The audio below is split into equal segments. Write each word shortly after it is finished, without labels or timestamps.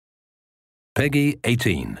Peggy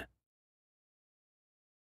 18.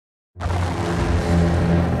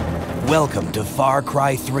 Welcome to Far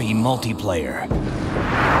Cry 3 multiplayer.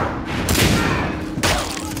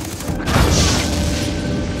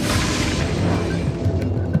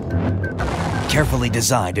 Carefully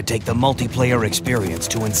designed to take the multiplayer experience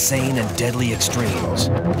to insane and deadly extremes.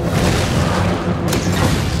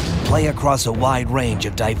 Play across a wide range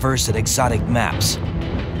of diverse and exotic maps.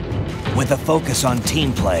 With a focus on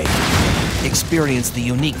team play, experience the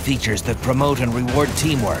unique features that promote and reward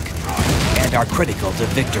teamwork and are critical to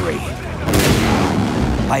victory.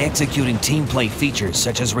 By executing team play features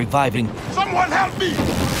such as reviving, Someone help me!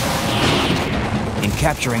 and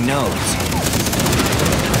capturing nodes,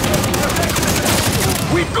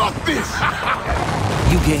 We got this!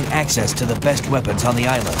 you gain access to the best weapons on the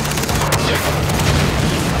island.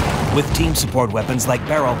 With team support weapons like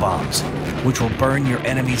barrel bombs, which will burn your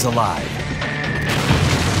enemies alive.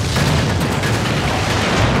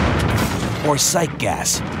 Or psych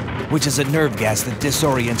gas, which is a nerve gas that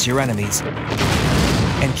disorients your enemies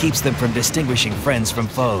and keeps them from distinguishing friends from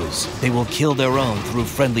foes. They will kill their own through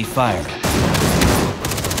friendly fire.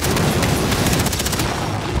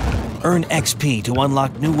 Earn XP to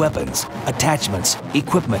unlock new weapons, attachments,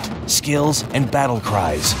 equipment, skills, and battle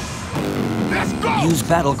cries. Let's go! Use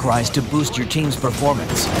battle cries to boost your team's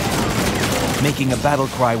performance. Making a battle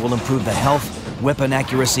cry will improve the health, weapon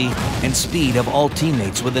accuracy, and speed of all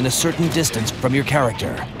teammates within a certain distance from your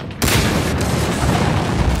character.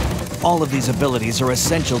 All of these abilities are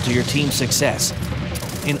essential to your team's success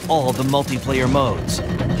in all the multiplayer modes.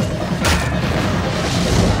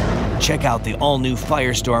 Check out the all-new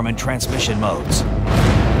Firestorm and Transmission modes.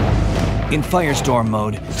 In Firestorm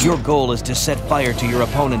mode, your goal is to set fire to your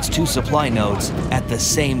opponent's 2 supply nodes at the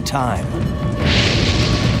same time.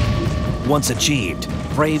 Once achieved,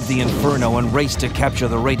 brave the Inferno and race to capture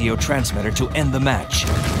the radio transmitter to end the match.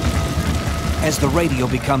 As the radio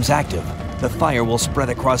becomes active, the fire will spread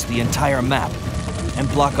across the entire map and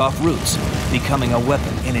block off routes, becoming a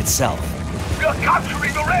weapon in itself. We're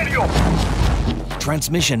capturing the radio!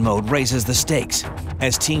 Transmission mode raises the stakes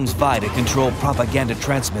as teams vie to control propaganda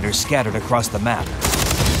transmitters scattered across the map.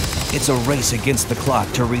 It's a race against the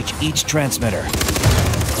clock to reach each transmitter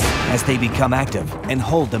as they become active and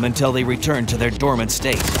hold them until they return to their dormant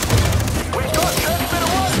state. We got transmitter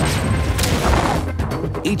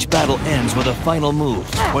 1! Each battle ends with a final move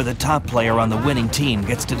where the top player on the winning team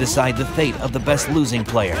gets to decide the fate of the best losing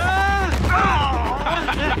player.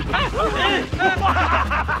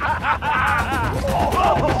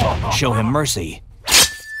 Show him mercy.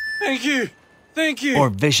 Thank you. Thank you. Or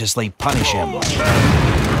viciously punish him.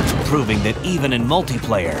 Proving that even in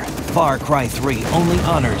multiplayer, Far Cry 3 only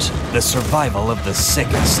honors the survival of the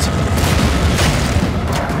sickest.